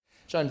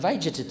So I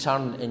invite you to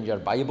turn in your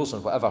Bibles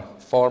in whatever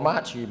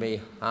format you may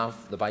have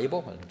the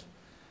Bible, and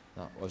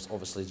that was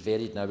obviously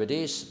varied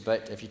nowadays,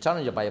 but if you turn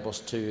in your Bibles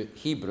to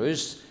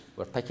Hebrews,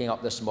 we're picking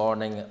up this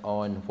morning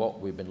on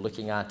what we've been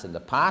looking at in the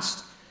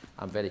past.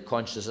 I'm very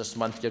conscious this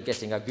month you're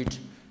getting a good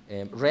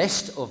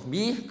rest of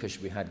me, because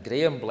we had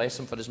Graham, bless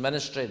him for his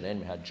ministry, and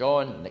then we had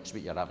John, and next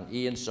week you're having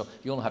Ian, so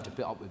you only have to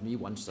put up with me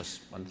once this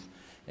month.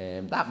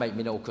 That might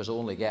mean because I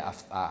only get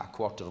a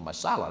quarter of my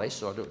salary,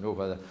 so I don't know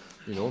whether,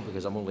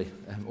 because I'm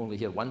only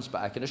here once,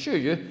 but I can assure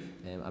you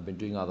I've been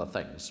doing other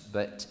things.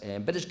 But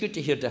it's good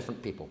to hear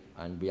different people,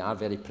 and we are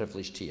very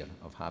privileged here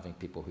of having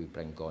people who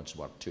bring God's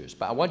word to us.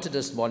 But I wanted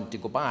this morning to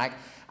go back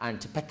and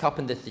to pick up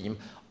on the theme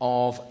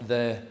of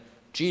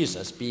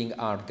Jesus being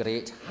our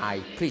great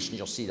high priest, and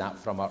you'll see that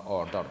from our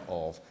order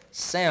of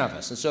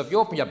service. And so if you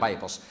open your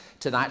Bibles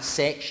to that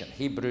section,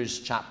 Hebrews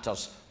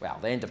chapters,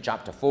 the end of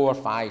chapter 4,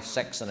 5,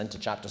 6, and into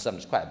chapter 7.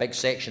 It's quite a big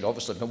section,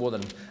 obviously no more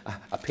than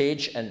a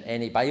page in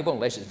any Bible,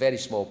 unless it's very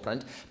small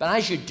print. But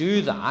as you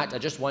do that, I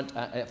just want,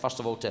 first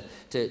of all, to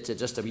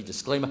just a wee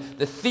disclaimer.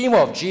 The theme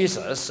of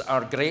Jesus,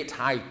 our great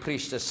high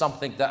priest, is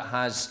something that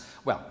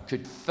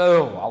could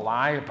fill a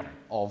library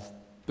of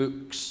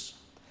books.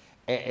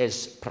 It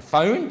is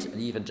profound, and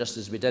even just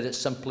as we did it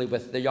simply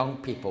with the young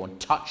people and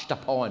touched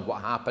upon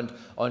what happened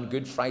on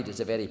Good Friday, it's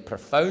a very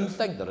profound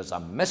thing. There is a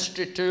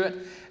mystery to it.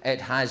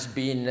 It has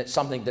been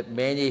something that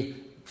many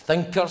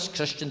thinkers,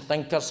 Christian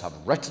thinkers, have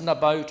written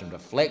about and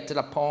reflected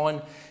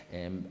upon.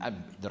 And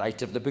the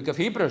writer of the book of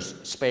Hebrews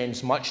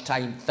spends much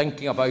time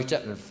thinking about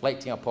it and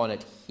reflecting upon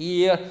it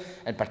here.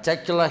 In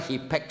particular, he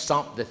picks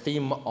up the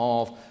theme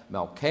of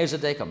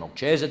Melchizedek,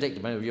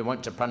 depending on if you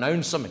want to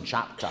pronounce him, in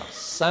chapter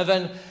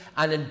 7.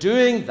 And in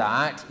doing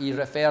that, he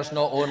refers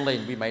not only,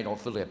 and we might not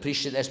fully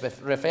appreciate this,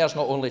 but refers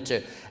not only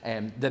to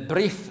the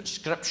brief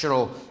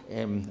scriptural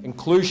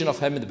inclusion of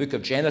him in the book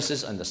of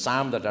Genesis and the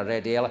Psalm that I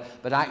read earlier,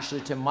 but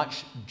actually to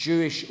much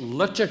Jewish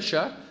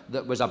literature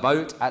that was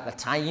about at the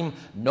time,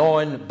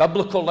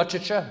 non-biblical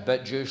literature,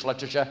 but Jewish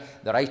literature.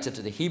 The writer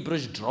to the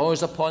Hebrews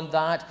draws upon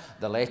that.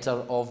 The letter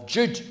of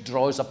Jude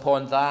draws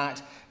upon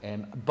that.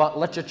 But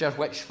literature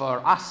which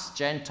for us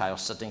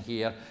Gentiles sitting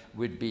here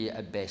would be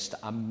at best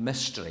a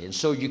mystery. And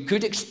so you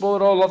could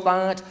explore all of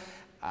that.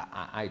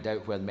 I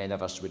doubt whether many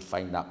of us would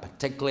find that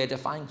particularly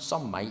edifying.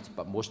 Some might,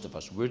 but most of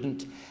us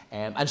wouldn't.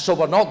 And so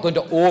we're not going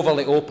to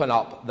overly open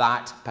up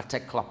that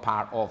particular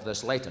part of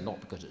this letter, not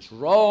because it's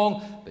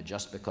wrong, but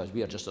just because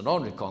we are just an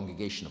ordinary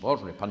congregation of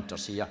ordinary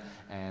punters here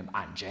and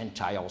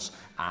Gentiles,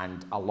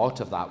 and a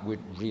lot of that would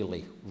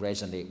really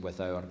resonate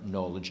with our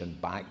knowledge and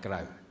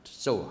background.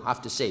 So I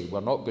have to say, we're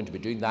not going to be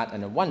doing that.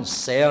 And in one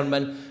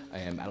sermon,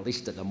 at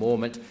least at the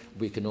moment,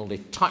 we can only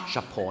touch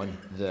upon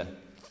the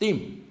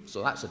theme.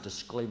 So that's a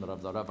disclaimer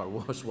if there ever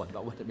was one. I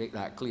want to make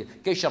that clear. In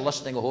case you're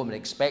listening at home and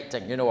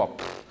expecting,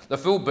 the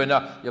full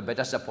booner, you'll be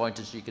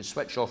disappointed, so you can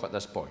switch off at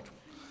this point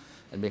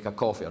and make a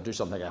coffee or do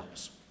something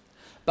else.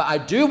 But I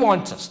do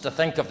want us to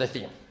think of the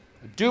theme.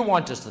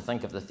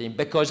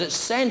 Because it's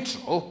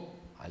central,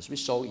 as we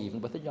saw even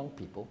with the young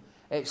people,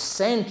 it's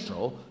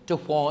central to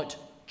what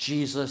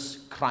Jesus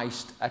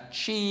Christ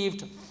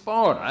achieved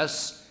for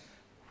us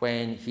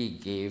when he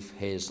gave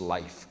his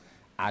life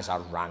as a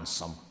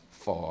ransom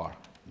for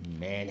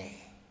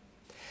many.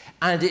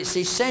 And it's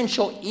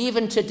essential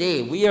even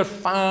today. We are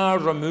far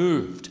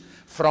removed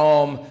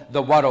from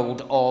the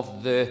world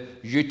of the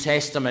New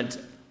Testament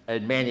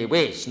in many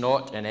ways,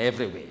 not in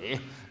every way,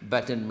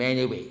 but in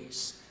many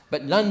ways.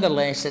 But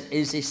nonetheless, it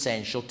is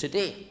essential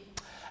today.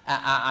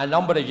 A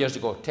number of years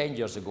ago, 10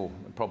 years ago,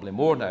 probably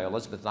more now,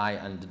 Elizabeth and I,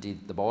 and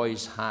indeed the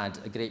boys, had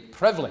a great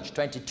privilege,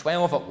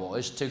 2012 it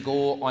was, to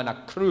go on a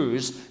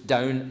cruise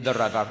down the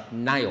River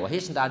Nile. I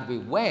hasten to add, we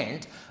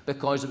went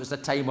because it was the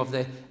time of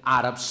the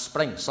Arab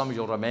Spring. Some of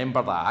you will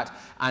remember that,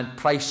 and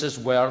prices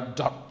were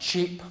dirt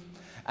cheap.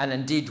 And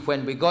indeed,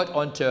 when we got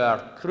onto our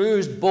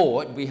cruise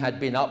boat, we had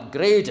been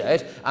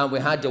upgraded, and we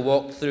had to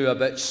walk through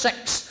about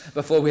 6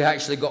 before we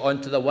actually got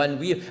onto the one.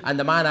 And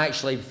the man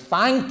actually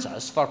thanked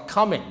us for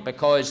coming,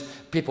 because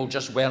people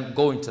just weren't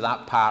going to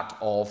that part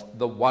of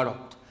the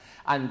world.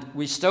 And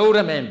we still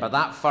remember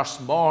that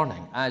first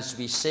morning as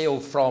we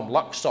sailed from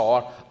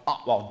Luxor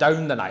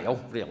down the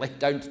Nile, really,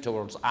 down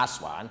towards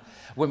Aswan.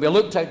 When we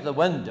looked out the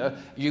window,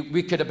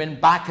 we could have been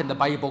back in the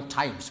Bible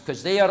times,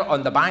 because there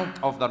on the bank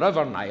of the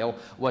River Nile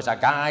was a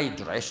guy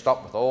dressed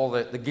up with all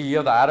the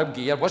gear, the Arab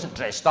gear. Wasn't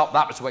dressed up,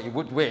 that was what you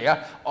would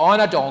wear,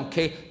 on a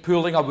donkey,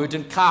 pulling a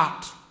wooden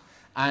cart,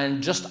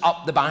 and just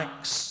up the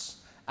banks.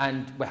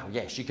 And,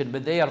 yes, you can be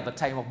there at the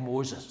time of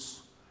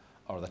Moses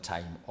or the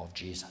time of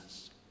Jesus.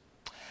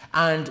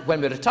 And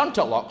when we returned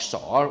to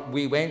Luxor,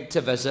 we went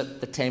to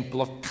visit the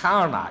Temple of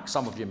Karnak.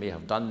 Some of you may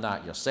have done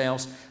that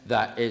yourselves.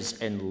 That is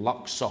in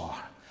Luxor.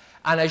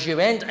 And as you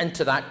went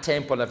into that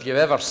temple, if you've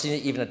ever seen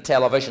it even on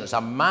television, it's a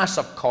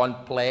massive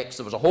complex.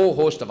 There was a whole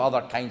host of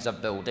other kinds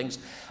of buildings.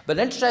 But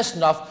interesting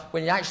enough,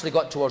 when you actually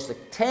got towards the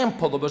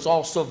temple, there was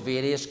also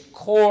various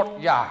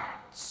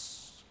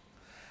courtyards.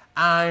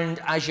 And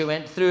as you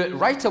went through it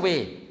right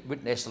away,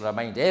 wouldn't necessarily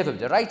remind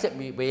everybody, right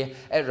away,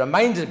 it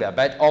reminded me a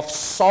bit of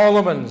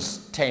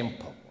Solomon's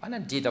temple. And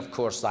indeed, of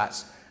course,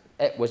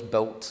 it was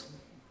built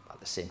at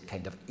the same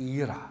kind of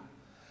era.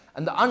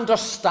 And the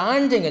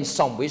understanding in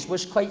some ways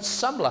was quite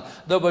similar.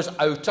 There was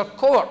outer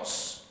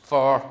courts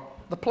for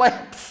the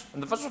plebs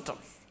and the visitors.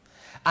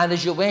 And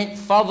as you went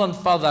further and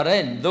further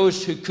in,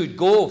 those who could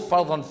go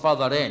further and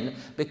further in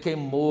became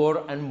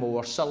more and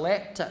more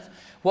selective.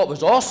 What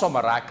was also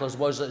miraculous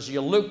was as you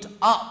looked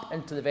up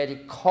into the very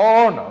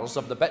corners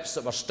of the bits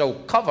that were still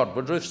covered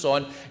with roofs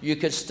on, you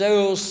could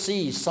still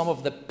see some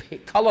of the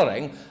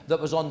colouring that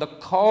was on the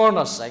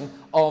cornicing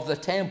of the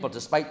temple,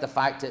 despite the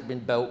fact it had been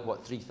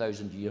built,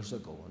 3,000 years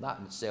ago. And that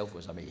in itself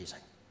was amazing,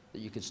 that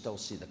you could still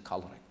see the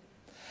colouring.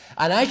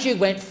 And as you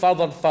went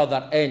further and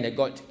further in, it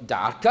got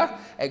darker,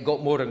 it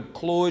got more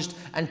enclosed,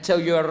 until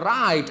you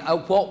arrived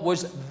at what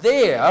was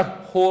their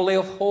Holy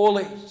of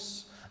Holies.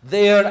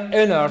 Their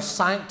inner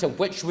sanctum,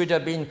 which would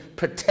have been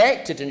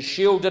protected and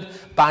shielded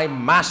by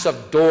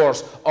massive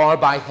doors or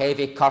by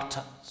heavy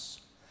curtains.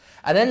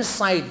 And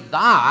inside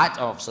that,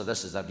 obviously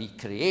this is a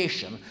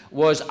recreation,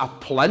 was a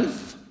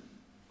plinth.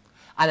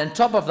 And on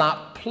top of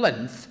that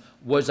plinth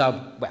was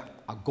a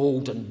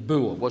golden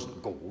bull. It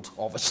wasn't gold,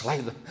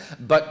 obviously,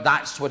 but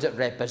that's what it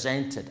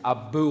represented, a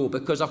bull,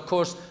 because of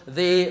course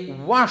they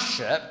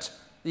worshipped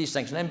these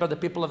things. Remember the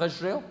people of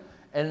Israel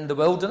in the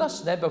wilderness?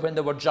 Remember when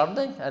they were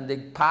journeying and they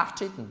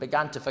partied and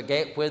began to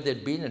forget where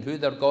they'd been and who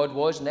their God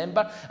was?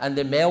 Remember? And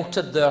they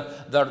melted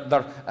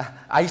their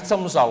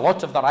items, a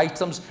lot of their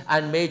items,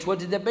 and made, what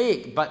did they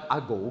make? But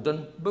a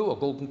golden bull, a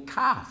golden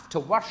calf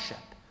to worship,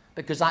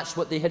 because that's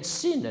what they had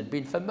seen and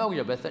been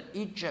familiar with in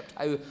Egypt,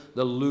 how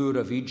the lure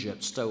of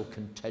Egypt still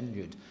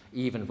continued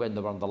even when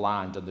they were on the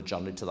land on the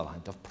journey to the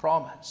land of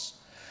promise.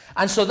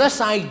 And so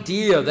this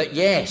idea that,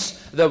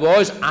 yes, there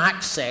was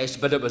access,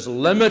 but it was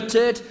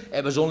limited,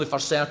 it was only for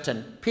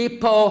certain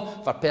people,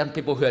 for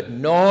people who had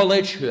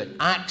knowledge, who had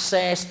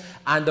access,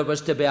 and there was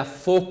to be a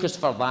focus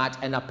for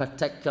that in a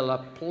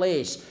particular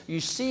place. You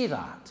see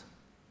that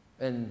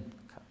in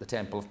the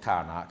Temple of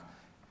Karnak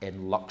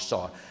in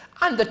Luxor.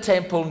 And the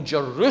temple in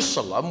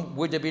Jerusalem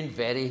would have been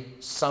very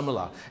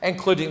similar,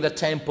 including the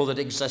temple that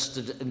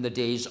existed in the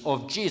days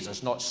of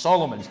Jesus, not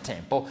Solomon's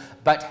temple,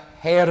 but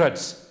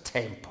Herod's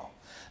temple.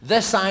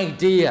 This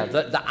idea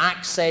that the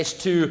access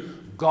to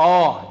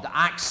God, the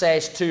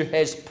access to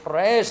his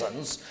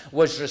presence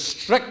was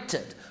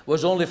restricted,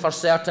 was only for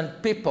certain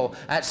people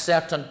at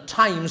certain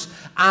times,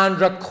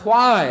 and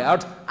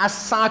required a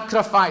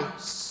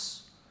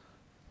sacrifice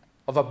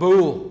of a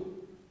bull,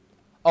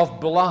 of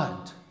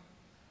blood,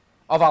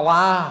 of a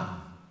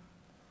lamb,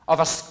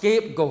 of a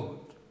scapegoat.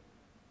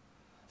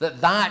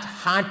 That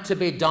had to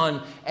be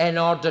done in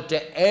order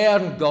to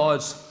earn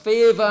God's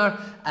favor,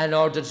 in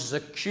order to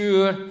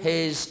secure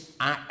his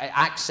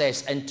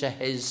access into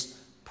his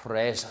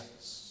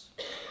presence.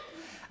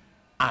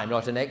 I'm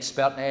not an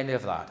expert in any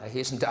of that, I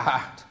hasten to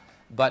add,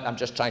 but I'm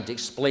just trying to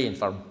explain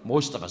for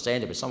most of us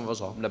anyway. Some of us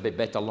have maybe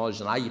better knowledge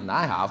than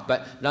I have,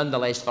 but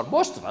nonetheless for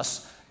most of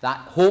us, that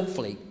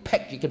hopefully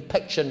you can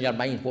picture in your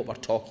mind what we're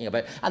talking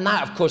about. And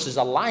that, of course, is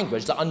a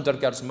language that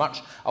undergirds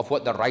much of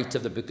what the writer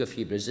of the book of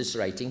Hebrews is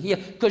writing here,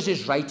 because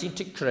he's writing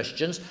to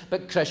Christians,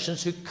 but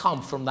Christians who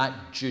come from that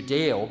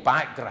Judeo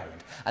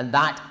background and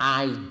that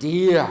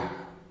idea.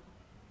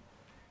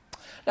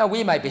 Now,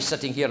 we might be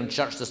sitting here in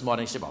church this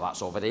morning and say, well,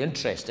 that's all very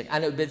interesting.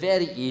 And it would be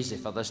very easy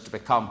for this to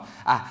become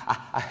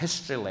a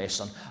history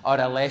lesson or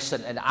a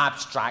lesson in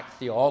abstract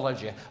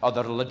theology or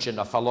the religion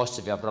or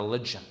philosophy of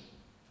religion.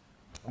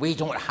 We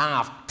don't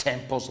have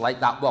temples like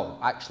that. Well,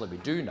 actually we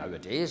do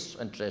nowadays,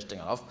 interesting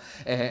enough,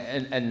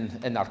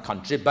 in our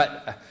country.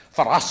 But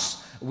for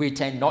us, we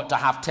tend not to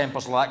have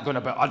temples like that going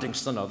about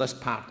Uddingston or this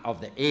part of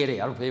the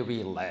area where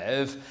we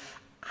live.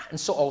 And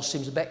so it all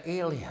seems a bit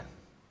alien.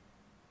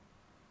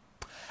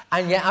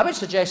 And yet I would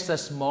suggest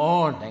this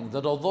morning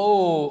that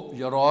although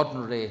your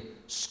ordinary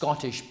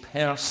Scottish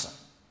person,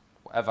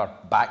 whatever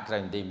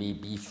background they may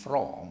be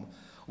from,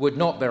 would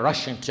not be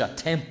rushing to a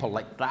temple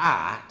like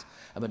that,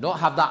 and would not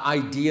have that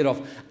idea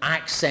of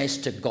access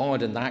to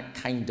God in that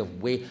kind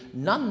of way,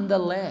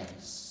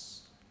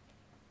 nonetheless,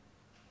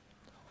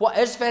 what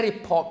is very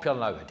popular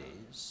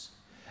nowadays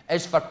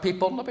is for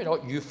people, maybe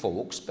not you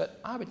folks, but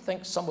I would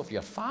think some of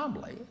your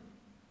family,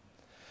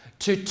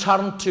 to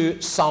turn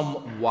to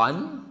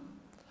someone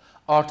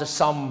or to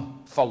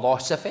some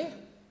philosophy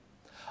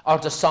or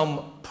to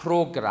some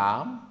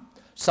program,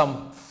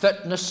 some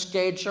fitness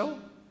schedule,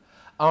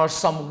 or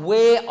some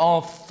way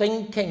of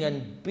thinking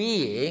and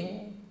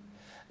being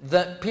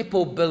that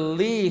people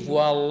believe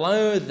will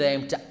allow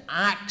them to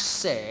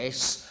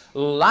access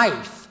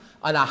life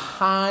on a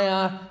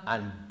higher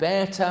and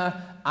better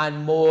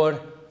and more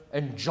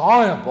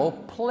enjoyable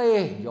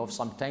plane. You'll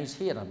sometimes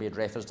hear, I made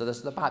reference to this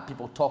at the back,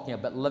 people talking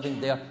about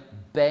living their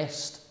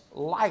best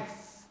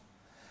life.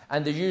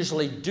 And they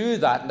usually do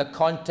that in the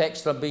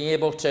context of being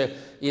able to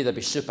either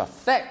be super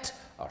fit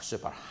or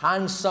super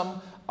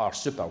handsome, or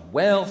super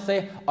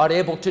wealthy, or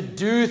able to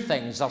do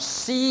things, or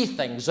see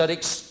things, or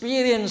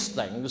experience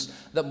things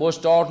that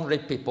most ordinary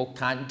people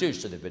can't do.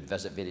 So they would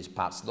visit various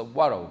parts of the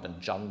world and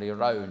journey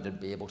around and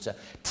be able to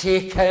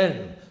take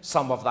in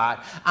some of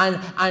that.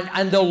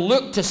 And they'll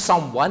look to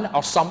someone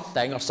or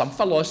something or some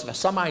philosophy,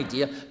 some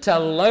idea to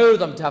allow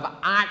them to have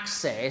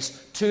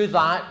access to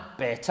that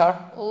better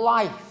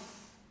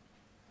life,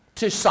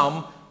 to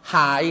some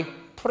high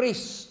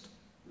priest,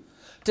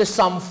 to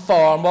some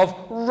form of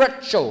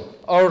ritual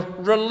or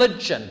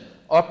religion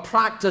or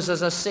practice,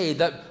 as I say,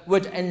 that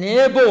would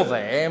enable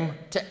them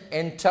to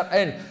enter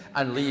in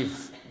and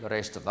leave the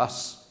rest of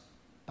us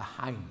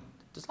behind.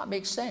 Does that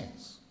make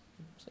sense?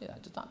 Say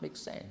that. Does that make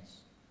sense?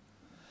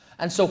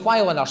 And so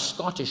while in our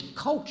Scottish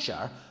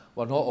culture,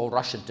 we're not all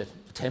rushing to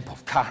the Temple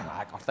of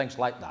Karnak or things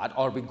like that,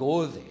 or we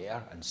go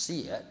there and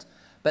see it,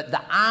 but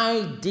the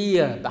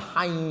idea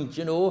behind,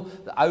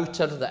 the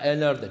outer, the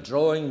inner, the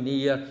drawing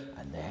near,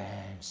 and then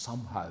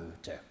somehow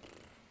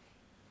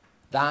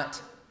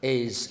that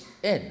is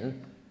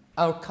in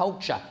our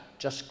culture,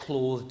 just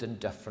clothed in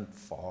different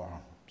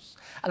forms.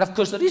 And of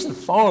course the reason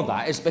for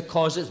that is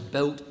because it's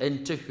built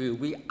into who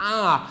we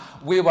are.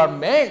 We were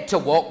meant to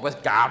walk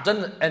with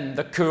garden in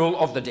the cool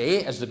of the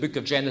day, as the book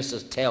of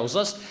Genesis tells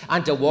us,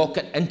 and to walk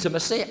in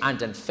intimacy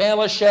and in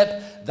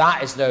fellowship.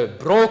 That is now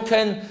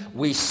broken.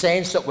 We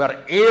sense that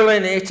we're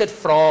alienated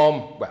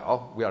from,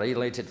 we're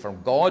alienated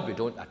from God. We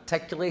don't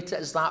articulate it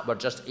as that. We're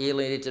just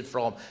alienated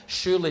from,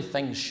 surely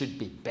things should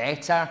be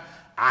better.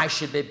 I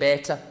should be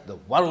better. The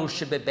world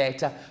should be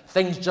better.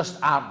 Things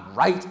just aren't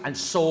right. And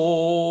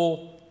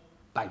so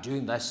by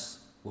doing this,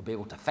 we'll be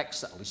able to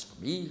fix it, at least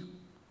for me.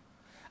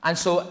 And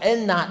so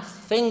in that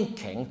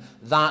thinking,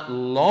 that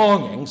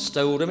longing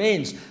still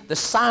remains. The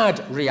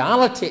sad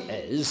reality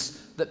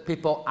is that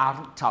people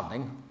aren't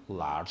turning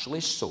largely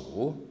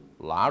so,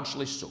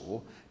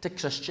 to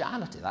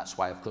Christianity. That's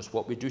why, of course,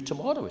 what we do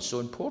tomorrow is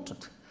so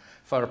important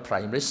for our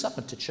primary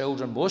seven, to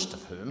children, most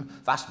of whom,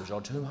 vast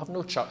majority of whom, have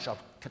no church or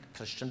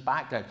Christian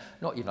background,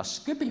 not even a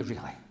Scooby,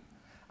 really.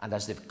 And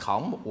as they've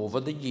come over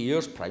the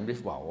years,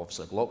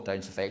 obviously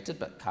lockdown's affected,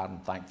 but Karen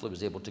thankfully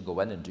was able to go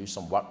in and do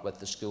some work with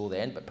the school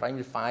then, but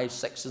primary 5,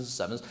 6 and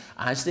 7s,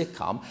 as they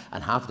come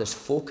and have this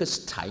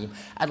focused time,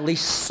 at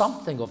least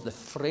something of the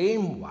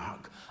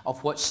framework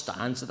of what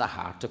stands at the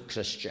heart of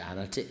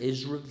Christianity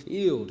is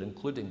revealed,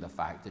 including the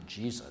fact that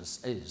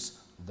Jesus is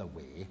the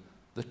way,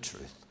 the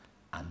truth,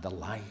 and the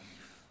life.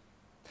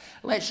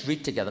 Let's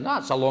read together. Now,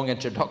 it's a long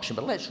introduction,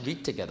 but let's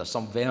read together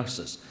some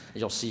verses.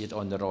 You'll see it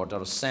on the order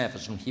of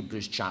service from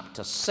Hebrews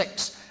chapter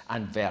 6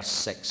 and verse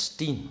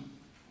 16.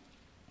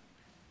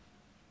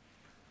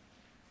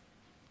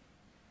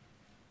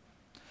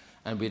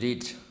 And we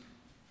read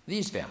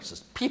these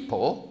verses.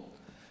 People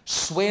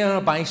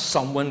swear by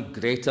someone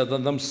greater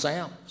than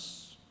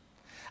themselves,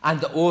 and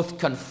the oath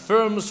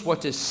confirms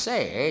what is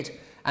said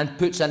and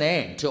puts an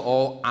end to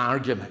all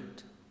argument.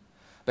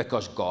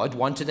 Because God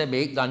wanted to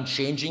make the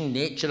unchanging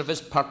nature of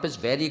his purpose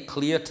very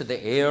clear to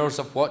the heirs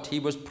of what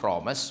was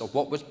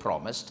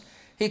promised,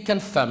 he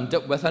confirmed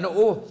it with an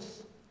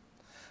oath.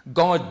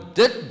 God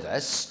did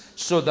this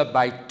so that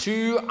by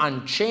two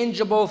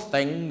unchangeable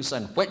things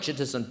in which it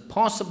is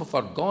impossible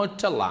for God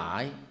to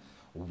lie,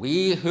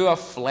 we who have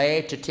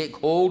fled to take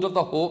hold of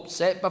the hope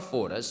set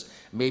before us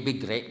may be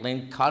greatly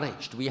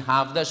encouraged. We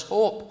have this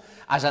hope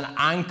as an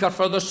anchor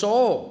for the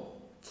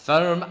soul,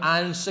 firm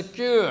and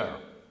secure.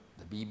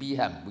 BB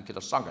hymn. We could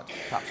have sung it.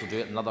 Perhaps we'll do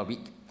it another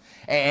week.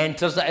 It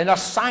enters the inner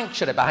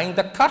sanctuary behind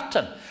the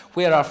curtain,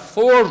 where our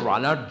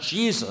forerunner,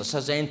 Jesus,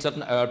 has entered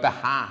in our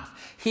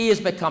behalf. He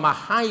has become a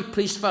high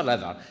priest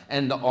forever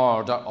in the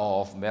order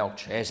of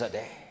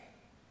Melchizedek.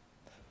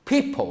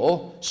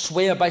 People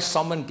swear by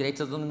someone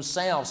greater than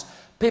themselves.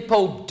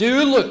 People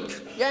do look,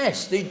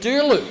 yes, they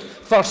do look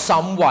for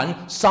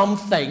someone,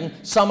 something,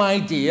 some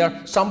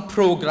idea, some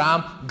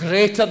program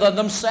greater than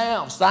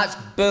themselves. That's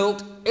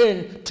built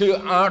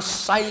into our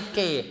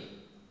psyche.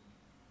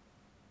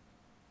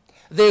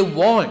 They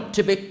want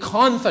to be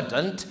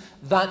confident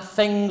that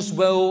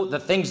the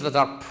things that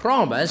are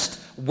promised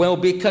will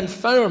be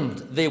confirmed.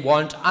 They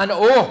want an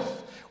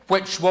oath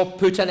which will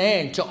put an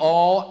end to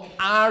all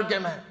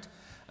argument.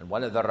 And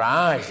one of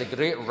the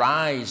great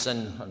rise,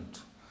 and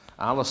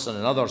Alison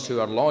and others who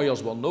are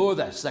lawyers will know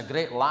this, the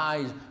great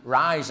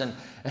rise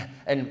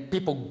in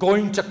people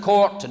going to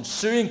court and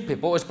suing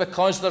people is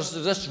because there's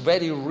this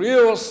very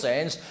real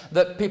sense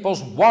that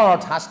people's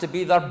word has to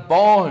be their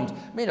bond.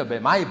 It may not be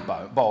my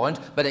bond,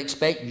 but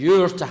expect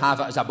yours to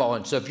have it as a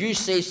bond. So if you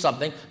say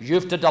something, you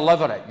have to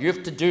deliver it, you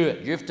have to do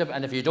it,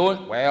 and if you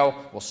don't,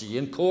 we'll see you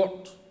in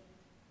court.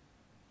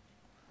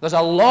 There's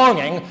a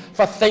longing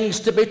for things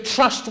to be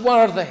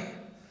trustworthy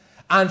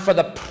and for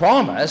the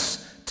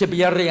promise to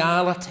be a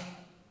reality.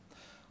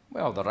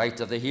 Well, the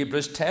writer of the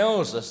Hebrews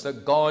tells us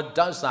that God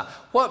does that.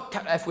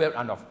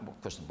 And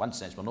of course, in one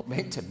sense, we're not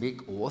meant to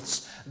make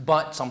oaths,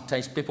 but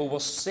sometimes people will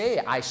say,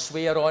 I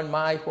swear on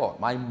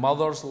my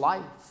mother's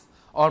life,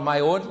 or my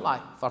own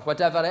life, or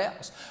whatever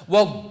else.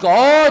 Well,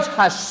 God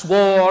has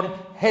sworn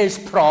his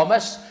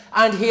promise,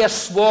 and he has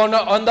sworn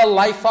it on the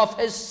life of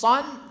his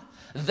Son.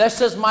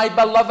 This is my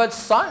beloved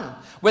Son,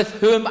 with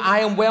whom I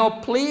am well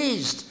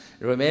pleased.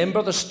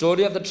 Remember the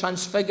story of the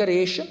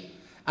Transfiguration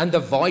and the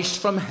voice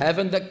from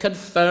heaven that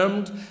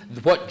confirmed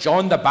what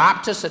John the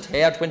Baptist had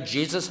heard when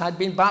Jesus had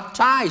been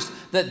baptized,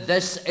 that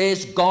this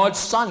is God's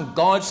Son,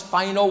 God's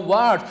final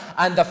word.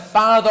 And the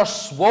Father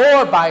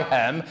swore by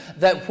him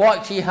that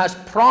what he has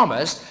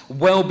promised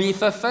will be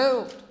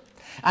fulfilled.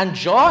 And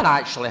John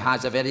actually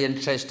has a very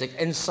interesting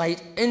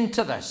insight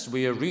into this.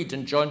 We read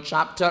in John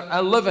chapter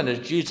 11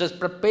 as Jesus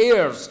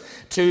prepares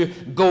to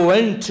go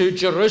into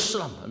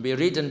Jerusalem. And we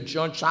read in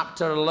John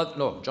chapter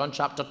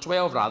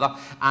 12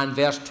 and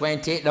verse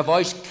 28, the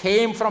voice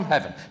came from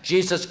heaven.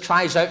 Jesus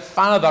cries out,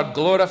 Father,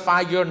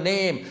 glorify your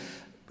name.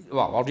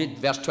 Well, I'll read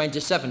verse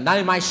 27.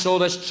 Now my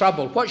soul is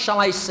troubled. What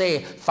shall I say?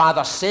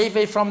 Father, save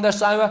me from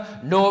this hour?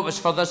 No, it was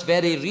for this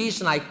very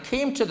reason I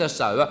came to this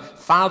hour.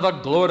 Father,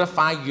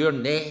 glorify your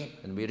name.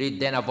 And we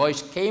read, then a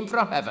voice came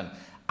from heaven.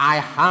 I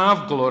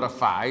have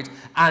glorified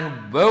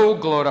and will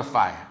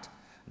glorify it.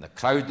 And the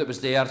crowd that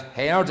was there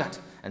heard it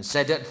and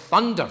said it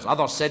thunders.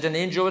 Others said an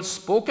angel had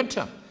spoken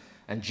to him.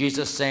 And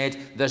Jesus said,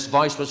 this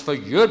voice was for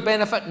your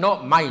benefit,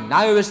 not mine.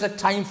 Now is the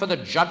time for the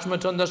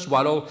judgment on this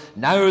world.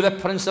 Now the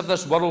prince of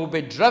this world will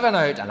be driven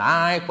out, and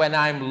I, when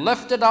I am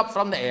lifted up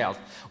from the earth,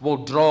 will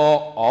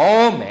draw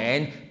all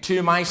men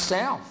to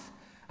myself.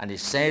 And he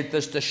said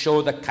this to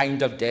show the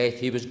kind of death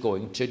he was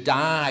going to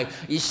die.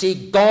 You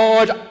see,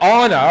 God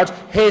honored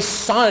his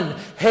Son,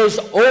 his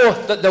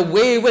oath that the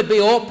way would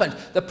be opened.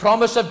 The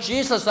promise of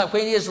Jesus that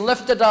when he is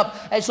lifted up,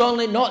 it's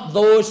only not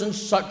those and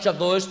such of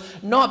those,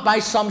 not by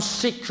some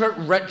secret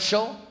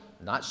ritual.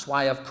 And that's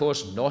why, of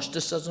course,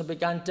 Gnosticism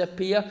began to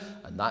appear.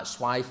 And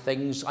that's why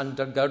things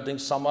undergirding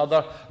some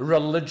other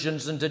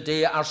religions in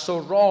today are so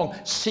wrong.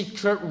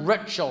 Secret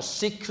rituals,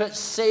 secret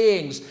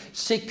sayings,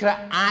 secret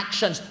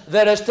actions.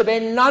 There is to be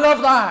none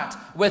of that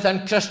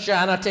within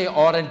Christianity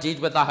or indeed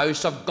with the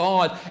house of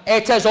God.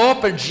 It is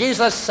open.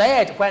 Jesus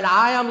said, when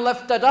I am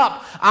lifted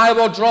up, I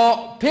will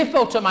draw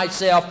people to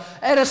myself,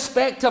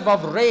 irrespective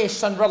of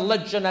race and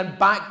religion and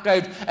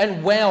background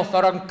and wealth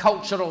or in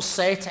cultural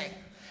setting.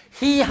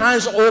 He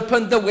has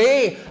opened the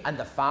way. And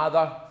the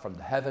Father from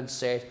the heavens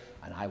said,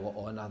 and I will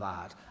honor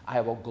that.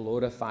 I will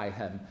glorify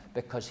him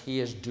because he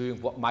is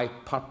doing what my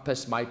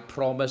purpose, my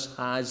promise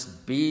has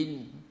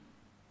been.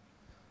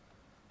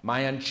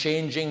 My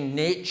unchanging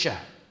nature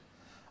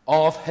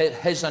of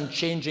his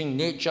unchanging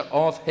nature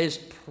of his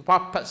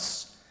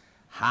purpose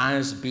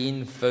has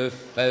been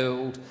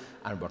fulfilled.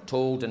 And we're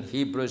told in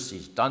Hebrews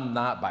he's done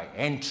that by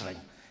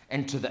entering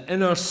into the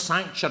inner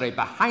sanctuary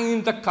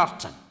behind the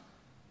curtain.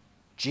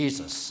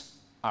 Jesus,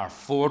 our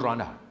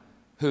forerunner,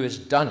 who has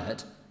done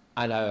it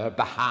on our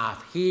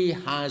behalf. He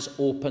has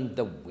opened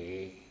the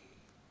way.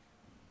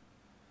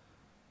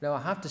 Now,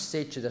 I have to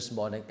say to you this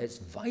morning, it's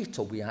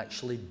vital we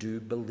actually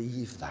do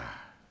believe that.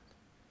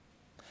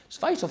 It's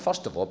vital,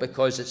 first of all,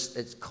 because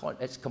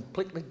it's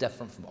completely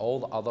different from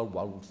all the other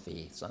world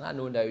faiths. And I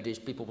know nowadays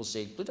people will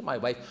say, look at my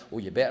wife, oh,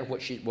 you better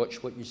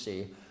watch what you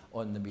say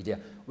on the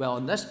media. Well,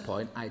 on this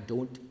point, I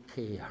don't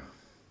care.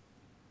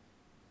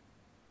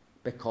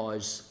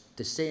 Because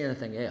to say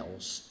anything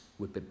else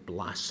would be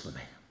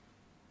blasphemy.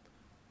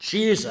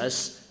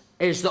 Jesus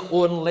is the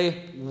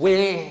only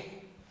way.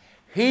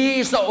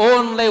 He's the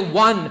only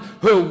one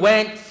who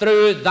went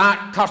through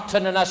that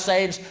curtain, in a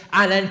sense,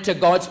 and into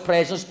God's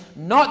presence.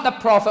 Not the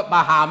Prophet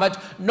Muhammad,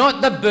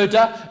 not the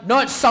Buddha,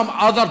 not some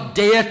other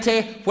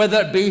deity,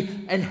 whether it be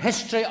in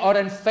history or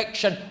in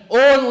fiction.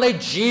 Only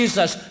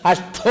Jesus has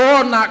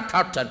torn that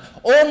curtain.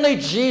 Only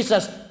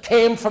Jesus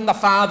came from the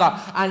Father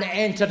and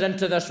entered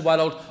into this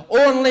world.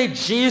 Only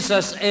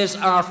Jesus is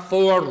our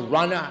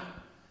forerunner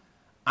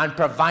and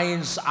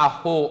provides a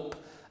hope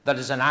that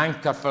is an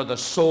anchor for the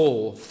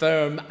soul,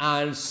 firm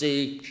and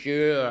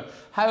secure.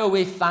 How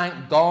we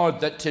thank God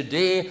that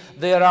today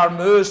there are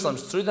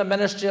Muslims, through the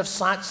ministry of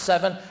Sat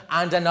 7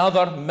 and in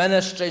other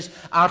ministries,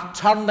 are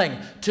turning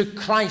to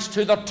Christ,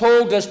 who they're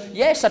told is,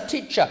 yes, a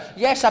teacher,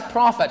 yes, a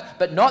prophet,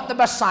 but not the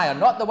Messiah,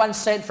 not the one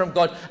sent from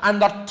God.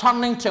 And they're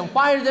turning to him.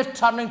 Why are they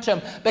turning to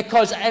him?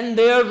 Because in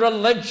their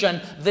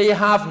religion they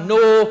have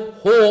no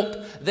hope.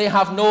 They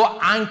have no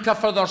anchor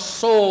for their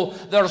soul.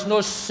 There's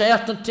no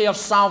certainty of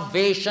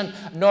salvation,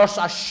 nor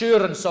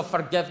assurance of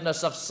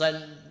forgiveness of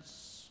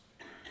sins.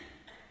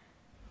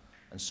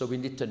 And so we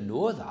need to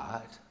know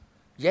that.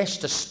 Yes,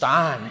 to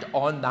stand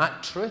on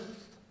that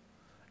truth.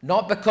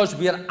 Not because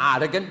we're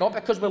arrogant, not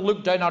because we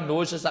look down our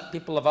noses at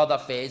people of other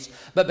faiths,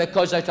 but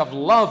because out of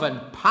love and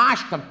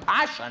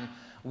compassion,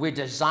 we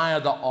desire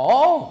that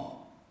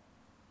all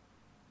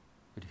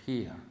would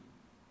hear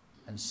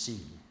and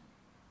see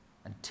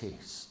and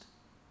taste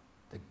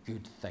the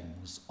good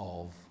things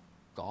of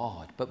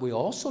God. But we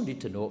also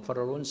need to know it for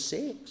our own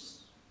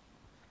sakes.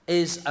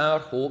 Is our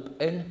hope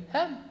in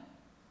him?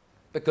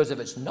 Because if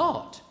it's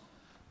not,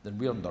 then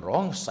we're on the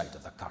wrong side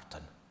of the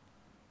curtain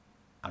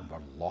and we're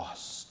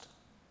lost.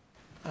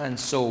 And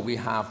so we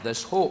have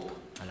this hope,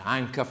 an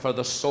anchor for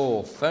the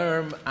soul,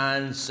 firm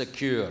and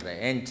secure. It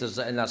enters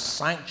in a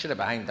sanctuary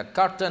behind the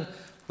curtain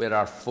where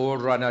our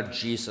forerunner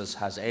Jesus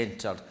has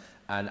entered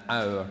on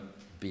our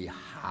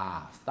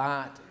behalf.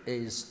 That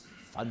is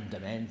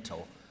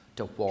fundamental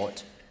to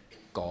what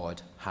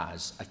God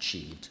has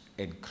achieved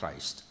in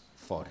Christ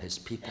for his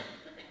people.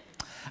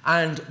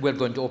 And we're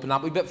going to open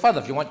that a wee bit further.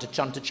 If you want to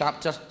turn to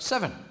chapter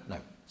 7. Now,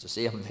 as I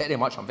say,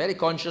 I'm very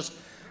conscious.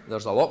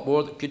 There's a lot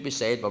more that could be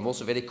said, but I'm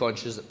also very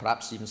conscious that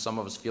perhaps even some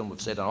of us feel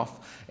we've said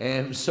enough.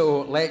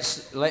 So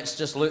let's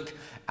just look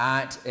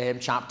at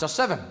chapter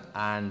 7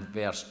 and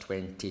verse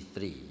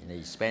 23. And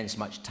he spends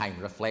much time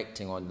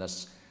reflecting on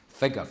this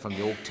figure from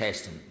the Old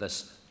Testament,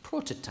 this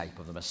prototype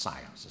of the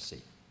Messiah, as I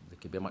say. There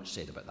could be much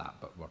said about that,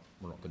 but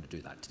we're not going to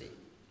do that today.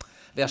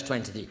 Verse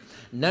 23.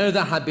 Now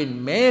there had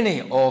been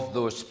many of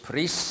those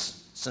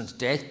priests since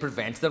death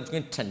prevented them from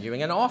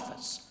continuing in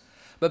office.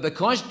 But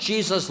because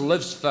Jesus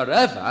lives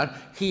forever,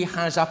 he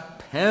has a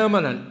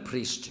permanent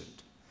priesthood.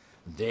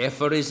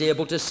 Therefore, he's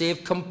able to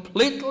save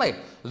completely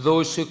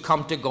those who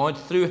come to God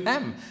through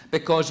him,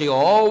 because he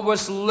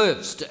always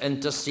lives to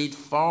intercede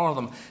for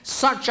them.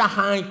 Such a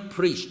high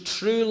priest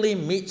truly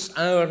meets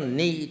our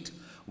need,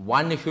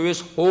 one who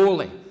is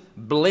holy,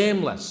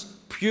 blameless,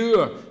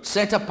 pure,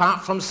 set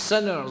apart from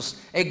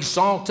sinners,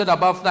 exalted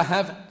above the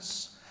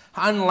heavens.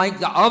 Unlike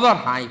the other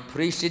high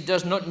priest, he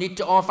does not need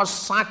to offer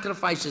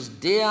sacrifices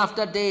day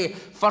after day,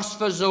 first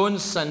for his own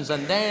sins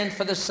and then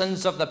for the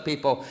sins of the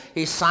people.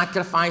 He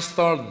sacrificed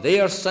for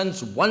their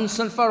sins once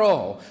and for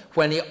all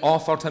when he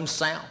offered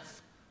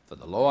himself. For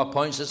the law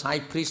appoints as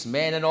high priests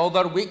men in all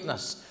their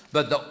weakness,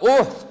 but the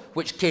oath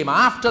which came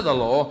after the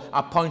law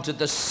appointed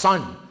the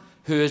Son,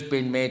 who has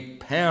been made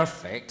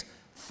perfect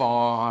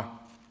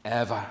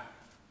forever.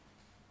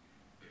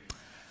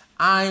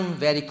 I'm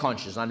very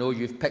conscious, I know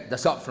you've picked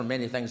this up from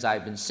many things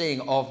I've been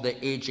saying, of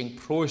the aging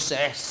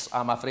process,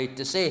 I'm afraid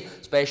to say,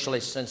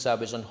 especially since I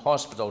was in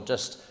hospital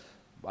just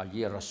a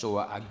year or so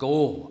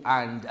ago.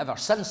 And ever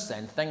since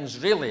then, things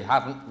really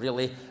haven't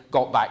really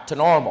got back to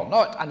normal.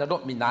 And I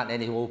don't mean that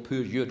in any old poor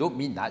you, I don't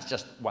mean that, it's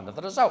just one of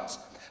the results.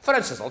 For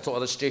instance, a little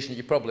illustration that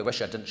you probably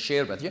wish I didn't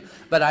share with you,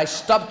 but I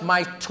stubbed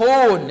my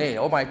toe,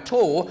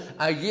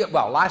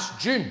 last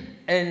June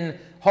on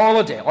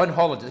holiday,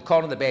 the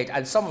corner of the bed,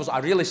 and some of us, I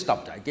really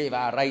stubbed it. I gave it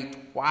a right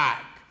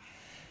whack.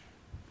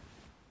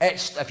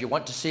 If you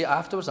want to see it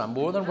afterwards, I'm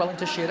more than willing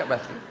to share it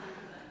with you.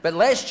 But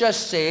let's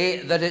just say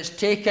that it's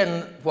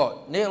taken,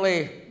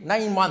 nearly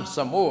 9 months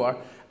or more,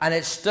 and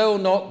it's still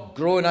not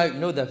grown out,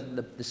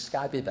 the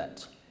scabby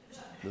bit.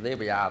 Well, there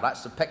we are,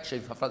 that's the picture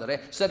for the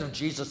rest. Instead of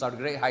Jesus, our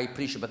great high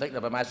priest, you'll be thinking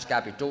about my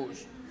scabby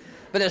toes.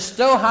 But it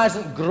still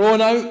hasn't grown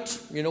out,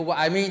 you know what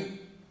I mean?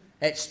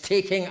 It's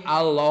taking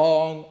a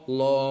long,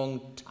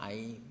 long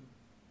time.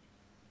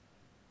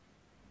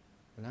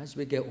 And as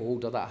we get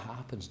older, that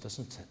happens,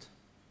 doesn't it?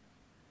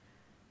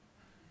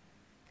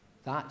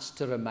 That's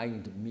to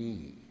remind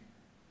me,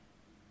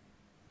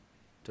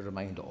 to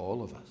remind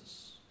all of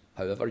us,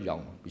 however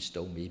young we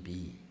still may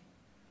be,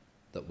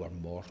 that we're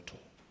mortal.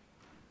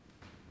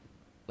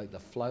 Like the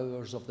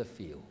flowers of the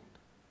field,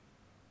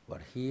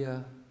 we're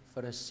here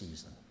for a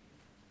season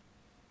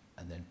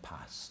and then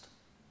passed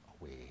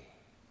away.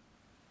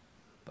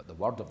 But the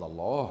word of the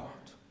Lord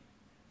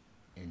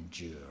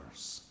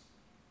endures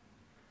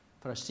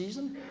for a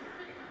season,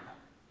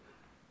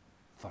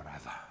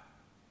 forever.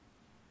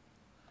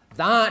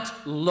 That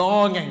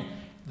longing,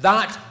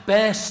 that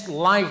best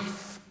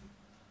life,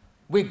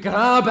 we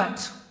grab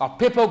it, or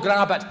people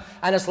grab it,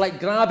 and it's like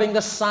grabbing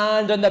the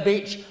sand on the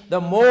beach. The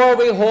more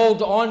we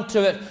hold on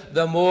to it,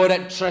 the more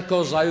it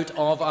trickles out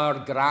of our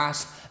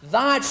grasp.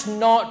 That's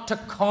not to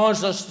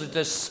cause us to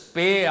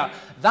despair.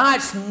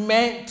 That's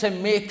meant to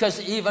make us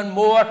even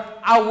more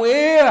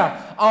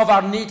aware of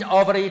our need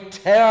of an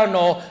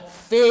eternal,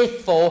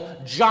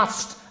 faithful,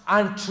 just,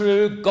 and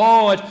true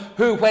God,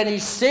 who, when he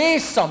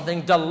says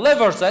something,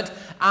 delivers it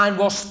and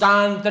will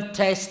stand the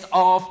test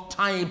of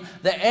time.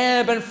 The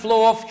ebb and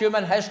flow of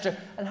human history,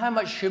 and how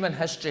much human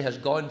history has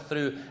gone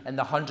through in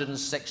the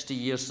 160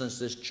 years since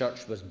this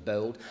church was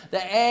built.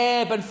 The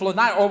ebb and flow, and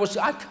that always,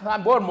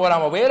 I'm more and more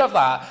I'm aware of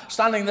that,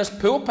 standing in this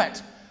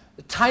pulpit.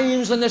 The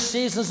times and the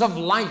seasons of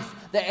life,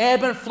 the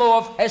ebb and flow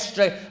of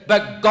history,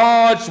 but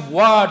God's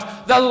word,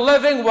 the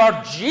living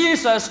word,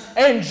 Jesus,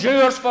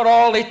 endures for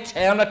all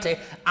eternity,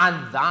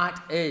 and that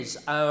is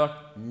our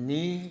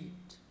need.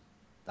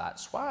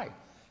 That's why,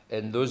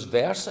 in those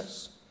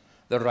verses,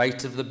 the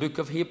writer of the book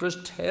of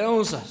Hebrews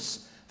tells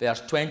us,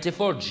 verse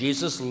 24,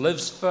 Jesus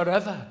lives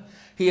forever.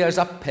 He has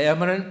a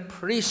permanent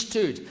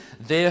priesthood.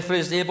 Therefore, he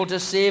is able to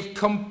save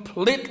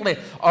completely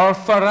or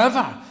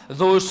forever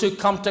those who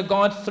come to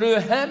God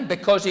through him,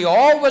 because he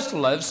always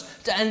lives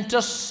to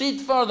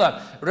intercede for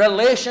them.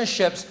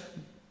 Relationships,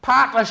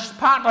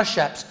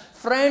 partnerships,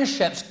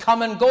 friendships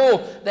come and go.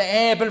 The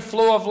ebb and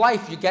flow of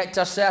life. You get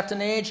to a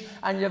certain age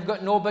and you've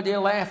got nobody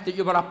left that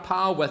you were a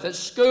pal with at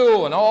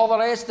school and all the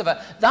rest of it.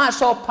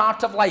 That's all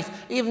part of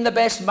life. Even the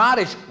best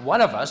marriage,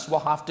 one of us will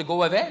have to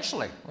go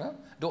eventually. Well,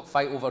 don't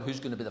fight over who's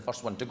going to be the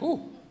first one to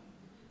go.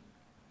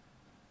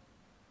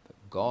 But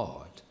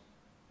God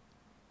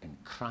in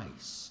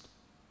Christ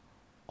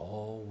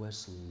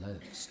always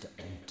lives to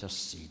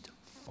intercede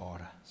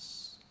for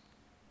us.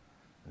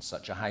 And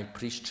such a high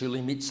priest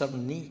truly meets our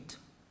need.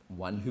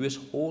 One who is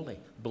holy,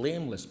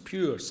 blameless,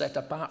 pure, set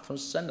apart from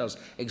sinners,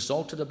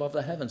 exalted above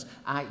the heavens,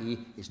 i.e.,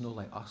 is not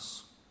like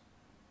us.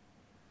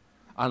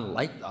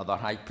 Unlike the other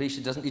high priest,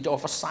 he doesn't need to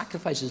offer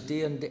sacrifices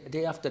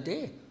day after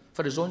day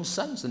for his own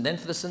sins and then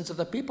for the sins of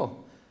the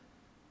people.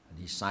 And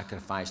he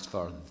sacrificed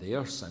for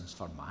their sins,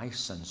 for my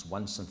sins,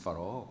 once and for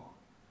all,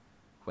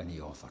 when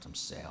he offered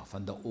himself.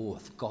 And the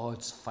oath,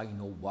 God's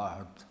final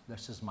word,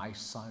 this is my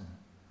Son,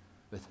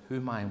 with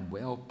whom I am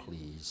well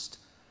pleased,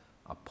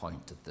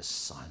 appointed the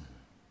Son.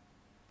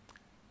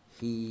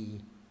 He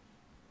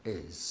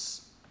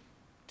is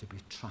to be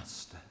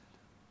trusted.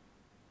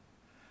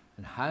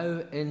 And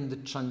how in the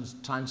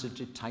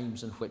transitory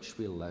times in which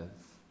we live,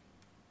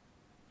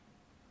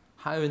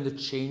 how in the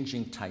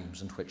changing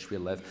times in which we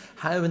live,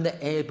 how in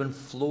the ebb and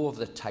flow of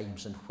the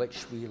times in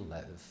which we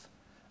live,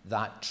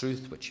 that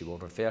truth which he will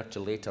refer to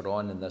later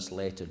on in this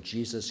letter,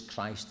 Jesus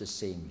Christ the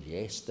same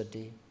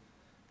yesterday,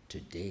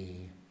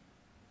 today,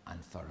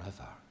 and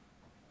forever,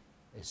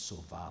 is so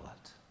valid.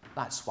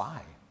 That's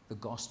why the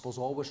gospel's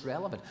always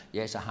relevant.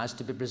 Yes, it has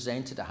to be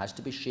presented, it has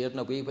to be shared in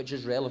a way which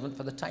is relevant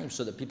for the time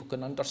so that people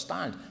can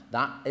understand.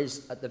 That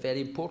is at the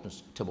very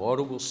importance.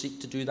 Tomorrow we'll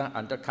seek to do that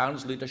under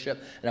Karen's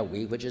leadership in a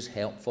way which is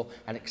helpful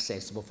and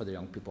accessible for the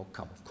young people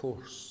come, of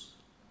course.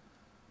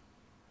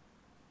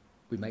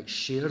 We might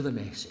share the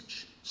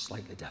message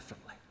slightly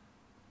differently.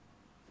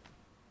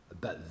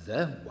 But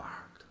the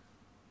word,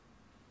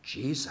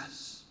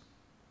 Jesus,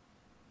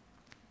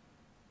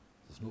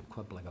 there's no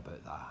quibbling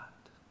about that.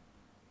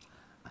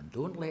 And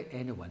don't let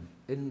anyone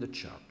in the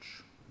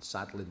church,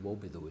 sadly there will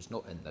be those,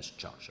 not in this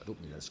church, I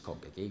don't mean this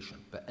congregation,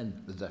 but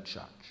in the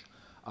church,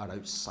 or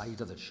outside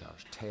of the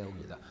church, tell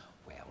you that,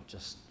 well,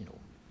 just,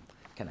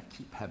 kind of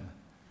keep him,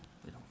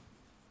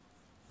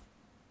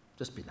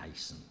 just be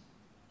nice and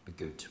be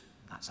good.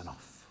 That's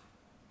enough.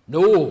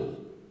 No!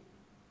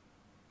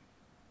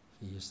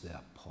 He is the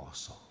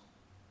apostle.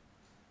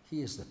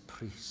 He is the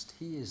priest.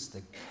 He is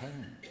the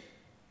king.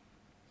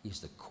 He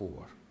is the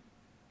core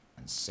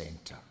and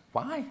centre.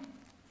 Why?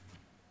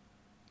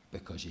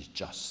 Because he's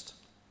just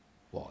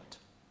what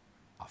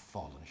a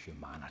fallen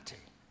humanity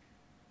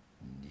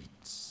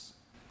needs.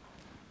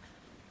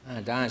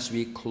 And as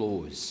we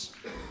close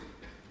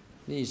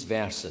these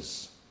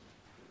verses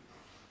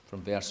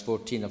from verse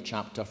 14 of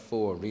chapter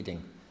 4,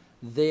 reading,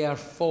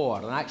 therefore,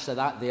 and actually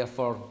that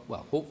therefore,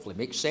 well, hopefully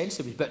makes sense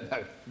a wee bit now.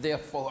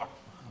 Therefore,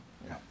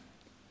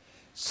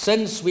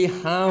 since we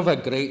have a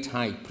great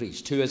high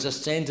priest who has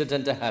ascended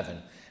into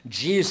heaven,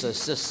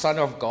 Jesus, the Son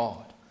of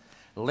God,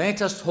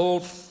 let us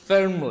hold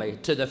firmly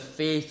to the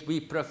faith we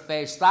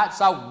profess.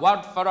 That's a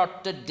word for us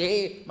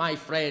today, my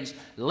friends.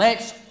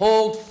 Let's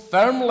hold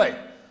firmly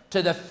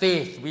to the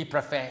faith we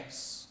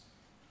profess.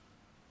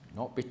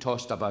 Not be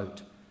tossed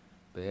about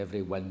by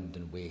every wind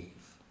and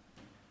wave.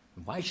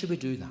 And why should we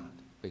do that?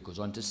 It goes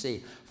on to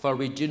say, for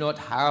we do not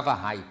have a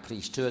high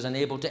priest who is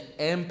unable to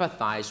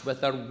empathize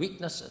with our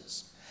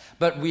weaknesses,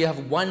 but we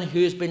have one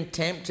who has been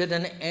tempted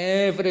in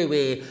every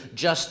way,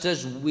 just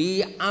as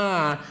we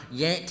are,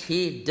 yet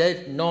he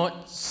did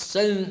not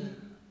sin.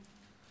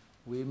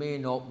 We may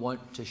not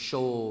want to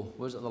show,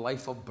 was it the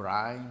life of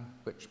Brian,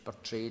 which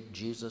portrayed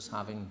Jesus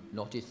having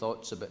naughty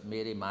thoughts about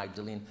Mary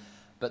Magdalene,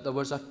 but there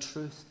was a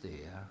truth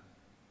there.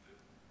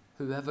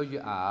 Whoever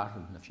you are,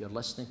 and if you're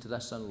listening to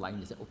this online,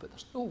 you think, oh, but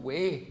there's no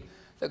way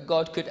that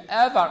God could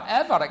ever,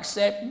 ever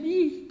accept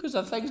me because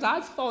of things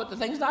I've thought, the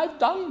things I've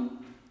done.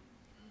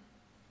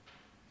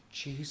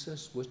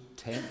 Jesus was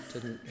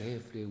tempted in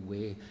every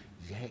way,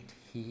 yet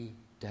he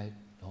did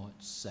not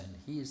sin.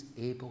 He is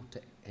able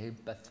to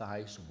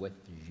empathize with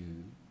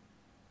you.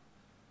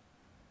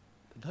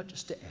 But not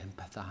just to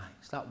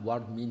empathize. That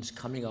word means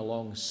coming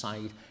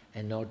alongside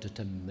in order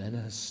to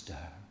minister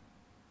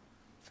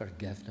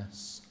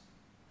forgiveness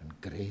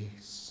and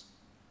grace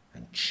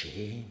and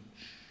change.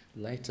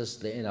 Let us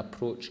then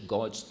approach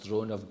God's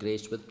throne of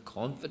grace with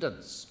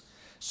confidence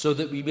so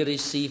that we may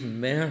receive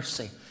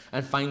mercy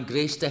and find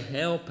grace to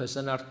help us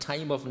in our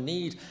time of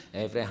need.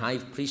 Every high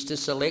priest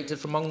is selected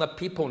from among the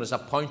people and is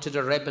appointed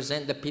to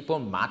represent the people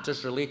in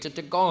matters related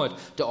to God,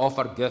 to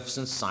offer gifts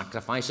and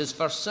sacrifices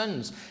for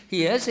sins.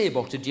 He is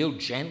able to deal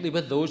gently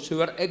with those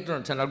who are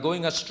ignorant and are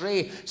going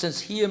astray,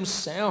 since he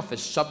himself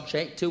is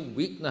subject to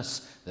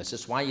weakness. This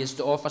is why he is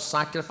to offer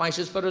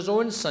sacrifices for his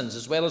own sins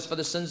as well as for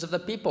the sins of the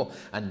people.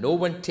 And no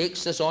one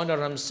takes this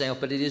honor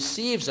himself, but he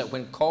receives it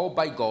when called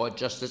by God,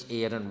 just as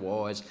Aaron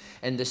was.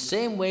 In the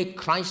same way,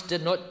 Christ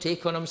did not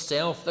take on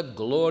himself the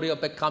glory of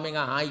becoming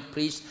a high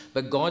priest,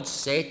 but God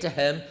said to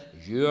him,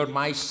 you're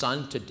my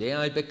son, today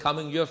I've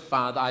become your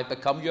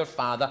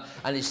father.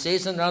 And he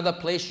says in another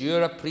place,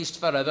 you're a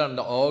priest forever in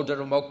the order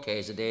of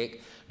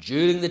Melchizedek.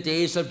 During the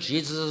days of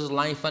Jesus'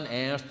 life on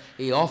earth,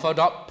 he offered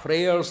up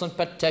prayers and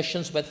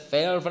petitions with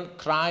fervent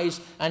cries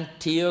and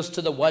tears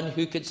to the one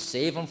who could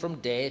save him from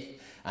death.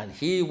 And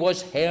he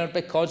was heard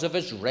because of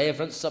his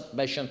reverent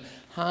submission.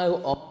 How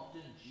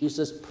often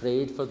Jesus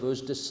prayed for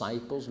those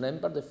disciples.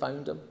 Remember, they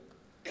found him.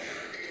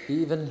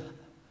 Even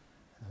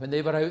when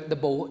they were out in the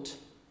boat,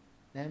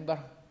 Remember?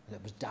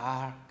 It was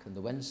dark and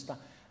the wind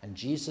started. And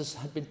Jesus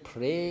had been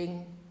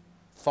praying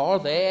for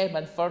them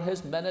and for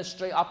his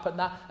ministry up in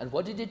that. And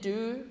what did he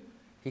do?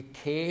 He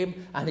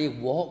came and he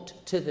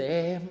walked to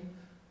them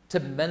to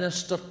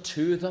minister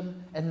to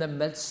them in the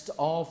midst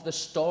of the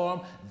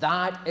storm.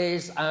 That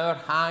is our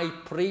high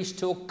priest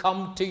who will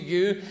come to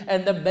you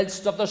in the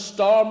midst of the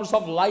storms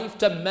of life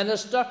to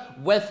minister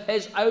with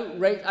his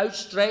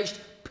outstretched,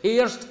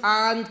 pierced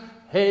hand,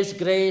 his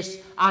grace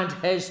and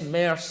his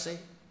mercy.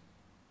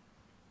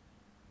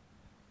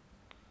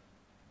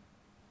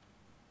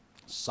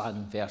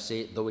 Son, verse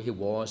 8, though he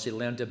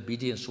learned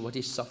obedience for what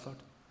he suffered.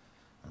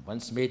 And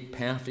once made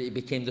perfect, he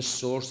became the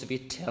source of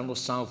eternal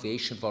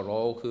salvation for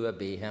all who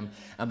obey him,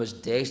 and was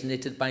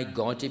designated by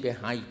God to be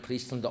high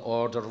priest in the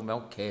order of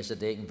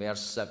Melchizedek in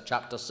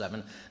chapter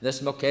 7.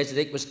 This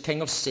Melchizedek was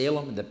king of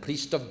Salem and the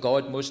priest of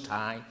God Most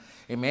High.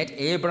 He met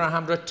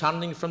Abraham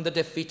returning from the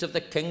defeat of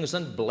the kings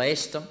and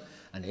blessed him,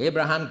 and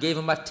Abraham gave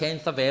him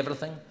 1/10 of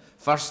everything.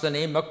 First, the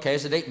name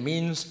Melchizedek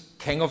means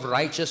king of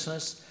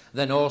righteousness.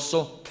 Then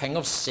also king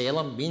of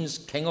Salem means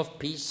king of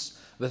peace.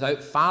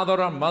 Without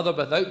father or mother,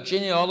 without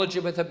genealogy,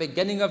 with a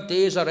beginning of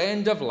days or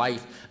end of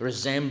life,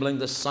 resembling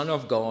the Son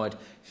of God,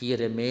 he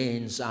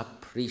remains a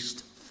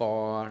priest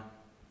forever.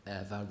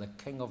 The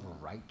king of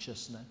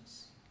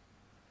righteousness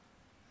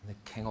and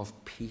the king of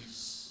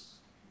peace.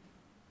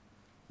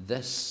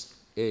 This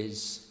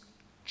is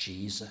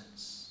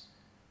Jesus.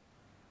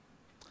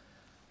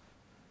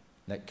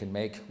 Nick and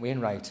Meg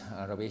Wainwright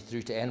are away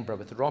through to Edinburgh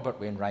with Robert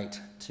Wainwright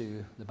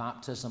to the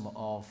baptism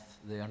of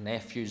their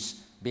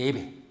nephew's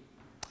baby.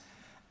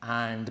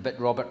 But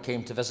Robert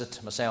came to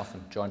visit myself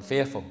and John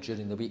Fairfield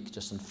during the week,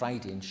 just on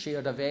Friday, and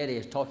shared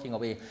talking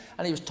away.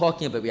 And he was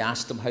talking about, we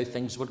asked him how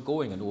things were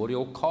going in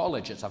Oriel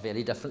College. It's a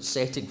very different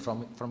setting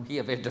from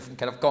here, very different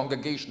kind of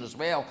congregation as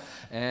well.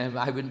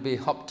 I wouldn't be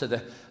up to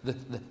the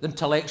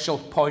intellectual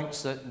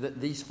points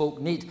that these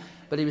folk need.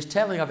 But he was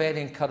telling a very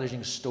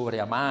encouraging story,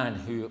 a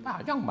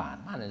young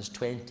man in his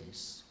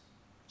 20s,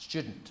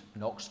 student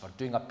in Oxford,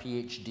 doing a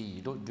PhD.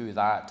 You don't do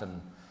that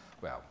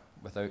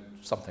without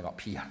something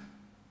up here.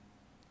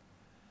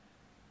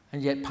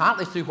 And yet,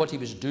 partly through what he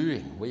was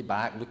doing, way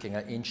back, looking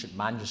at ancient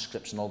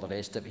manuscripts and all the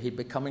rest of it, he'd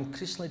become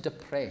increasingly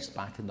depressed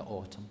back in the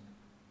autumn,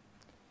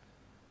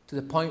 to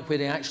the point where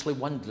he actually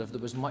wondered if there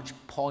was much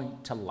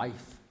point to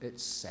life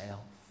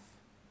itself,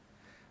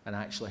 and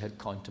actually had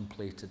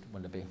contemplated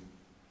when to be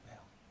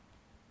well.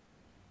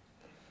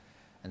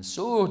 And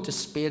so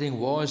despairing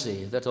was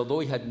he that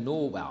although he had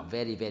no,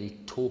 very, very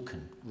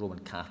token Roman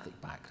Catholic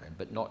background,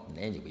 but not in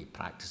any way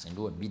practicing,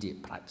 no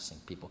immediate practicing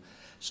people,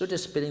 so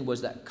despairing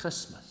was that at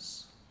Christmas,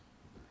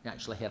 he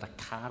actually heard a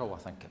carol, I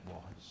think it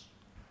was.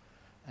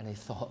 And he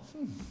thought,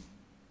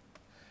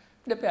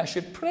 maybe I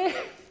should pray.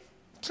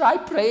 Try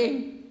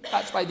praying.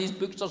 That's why these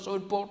books are so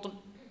important.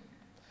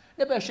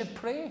 Maybe I should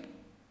pray.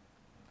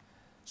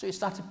 So he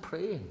started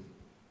praying,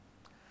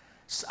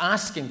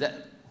 asking that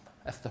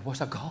if there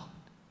was a God,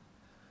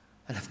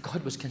 and if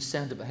God was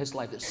concerned about his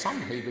life, that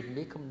somehow he would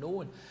make him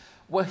known.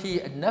 Well, he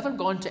had never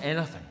gone to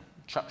anything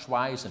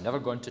church-wise and never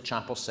gone to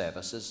chapel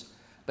services,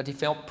 but he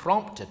felt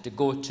prompted to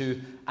go to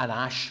an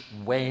Ash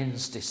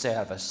Wednesday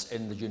service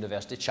in the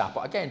university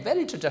chapel. Again,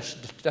 very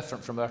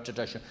different from our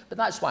tradition, but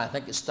that's why I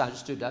think it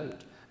stood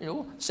out.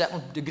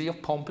 Certain degree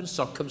of pomp and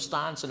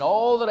circumstance and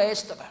all the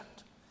rest of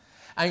it.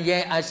 And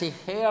yet, as he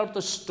heard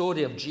the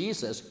story of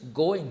Jesus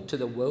going to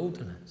the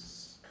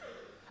wilderness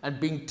and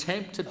being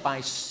tempted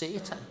by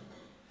Satan,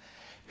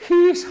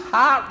 his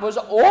heart was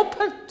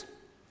opened.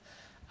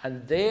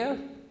 And there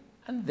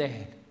and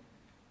then,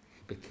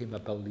 he became a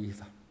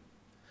believer.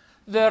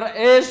 There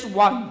is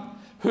one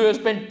who has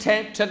been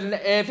tempted in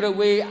every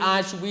way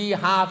as we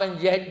have and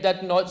yet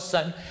did not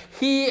sin.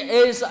 He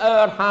is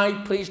our high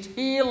priest.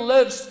 He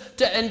lives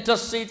to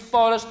intercede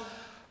for us.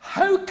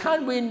 How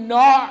can we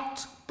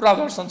not,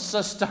 brothers and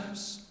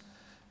sisters,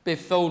 be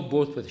filled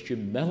both with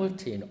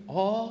humility and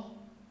awe,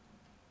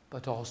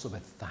 but also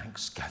with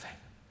thanksgiving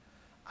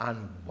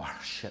and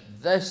worship?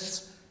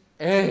 This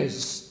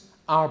is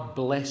our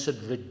blessed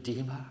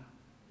Redeemer.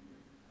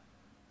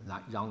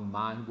 That young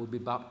man will be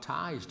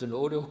baptized in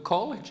Oriel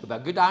College, he'll be a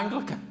good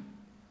Anglican.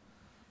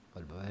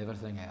 But above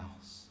everything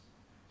else,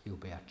 he'll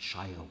be a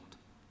child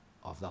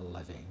of the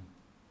living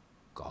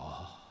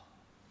God.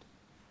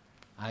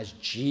 As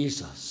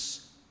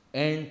Jesus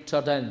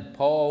entered in,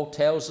 Paul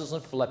tells us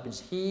in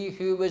Philippians, he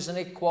who was in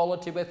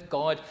equality with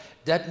God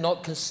did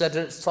not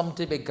consider it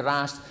something to be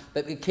grasped,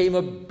 but became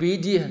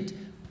obedient.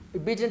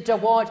 Obedient to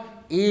what?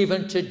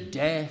 Even to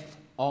death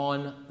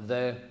on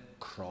the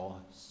cross.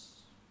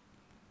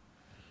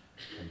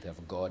 And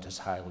therefore God has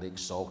highly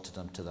exalted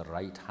him to the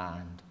right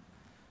hand,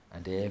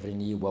 and every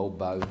knee will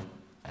bow,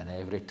 and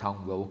every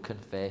tongue will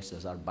confess,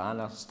 as our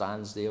banner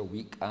stands there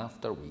week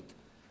after week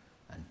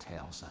and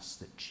tells us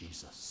that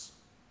Jesus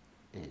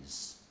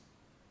is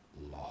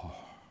Lord.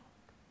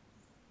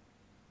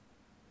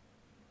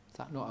 Is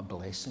that not a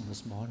blessing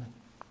this morning?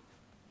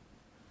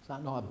 Is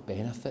that not a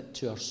benefit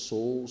to our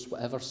souls,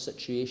 whatever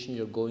situation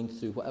you're going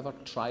through, whatever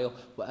trial,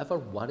 whatever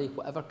worry,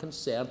 whatever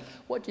concern?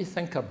 What do you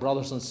think our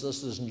brothers and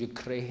sisters in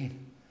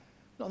Ukraine?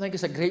 Don't think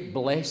it's a great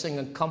blessing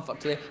and comfort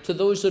to them, to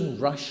those in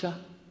Russia?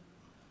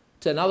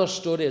 To another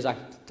story, as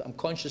I'm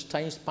conscious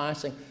time's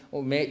passing,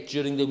 we met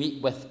during the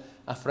week with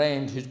a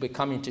friend who's been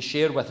coming to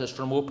share with us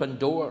from Open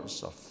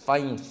Doors. A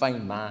fine,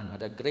 fine man.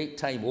 Had a great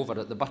time over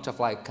at the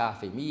Butterfly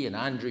Cafe. Me and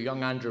Andrew,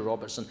 young Andrew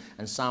Robertson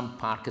and Sam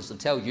Parkinson.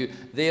 Tell you,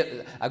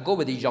 I go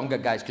with these younger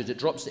guys because it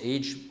drops the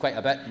age quite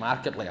a bit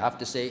markedly, I have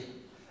to say.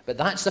 But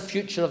that's the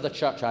future of the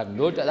church. I have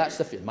no doubt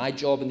that's my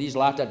job in these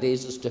latter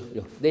days is to,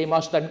 they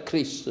must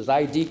increase as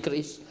I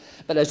decrease.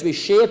 But as we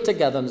shared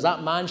together, and as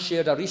that man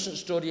shared a recent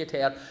story he'd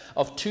heard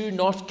of 2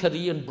 North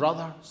Korean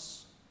brothers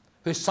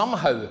who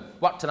somehow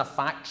worked in a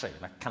factory,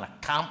 in a kind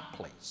of camp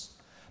place,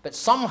 but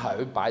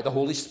somehow, by the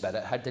Holy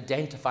Spirit, had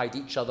identified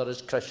each other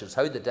as Christians.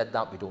 How they did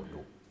that, we don't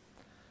know.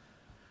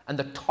 And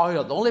the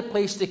toilet, the only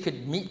place they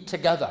could meet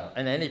together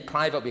in any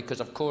private way, because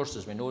of course,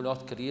 as we know,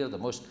 North Korea, the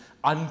most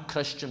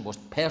unchristian,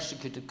 most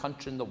persecuted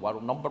country in the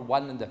world, number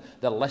 1 in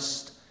the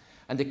list.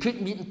 And they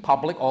couldn't meet in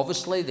public,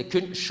 obviously. They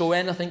couldn't show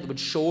anything that would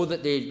show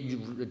that they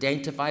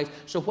identified.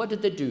 So what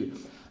did they do?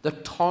 The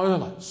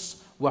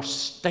toilets were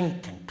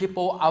stinking.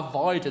 People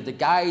avoided, the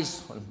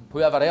guys and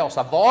whoever else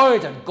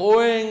avoided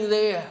going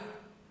there.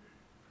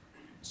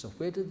 So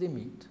where did they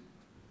meet?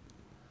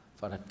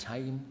 For a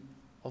time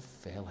of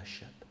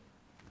fellowship.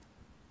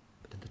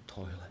 But in the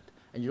toilet.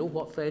 And you know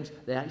what, friends?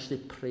 They actually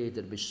prayed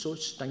that it was so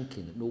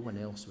stinking that no one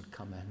else would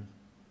come in.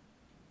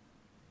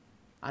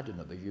 I don't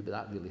know about you, but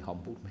that really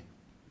humbled me.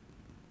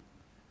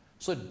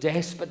 So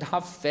desperate to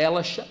have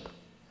fellowship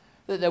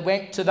that they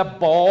went to the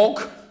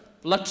bog,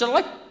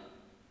 literally,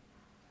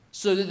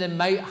 so that they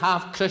might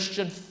have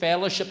Christian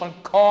fellowship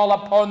and call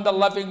upon the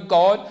living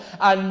God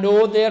and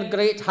know their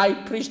great high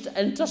priest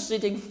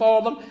interceding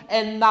for them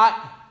in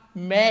that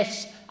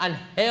mess and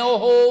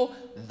hellhole.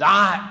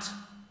 That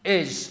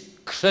is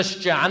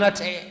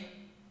Christianity.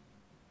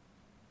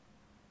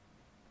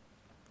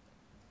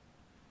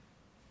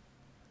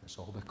 It's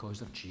all because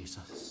of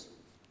Jesus.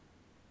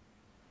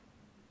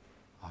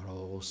 Are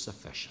all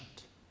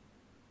sufficient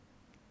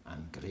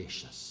and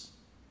gracious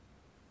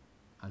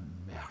and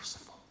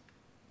merciful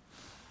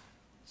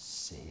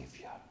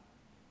Saviour.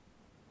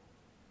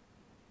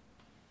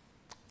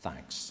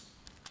 Thanks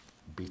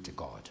be to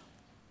God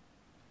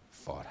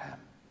for him.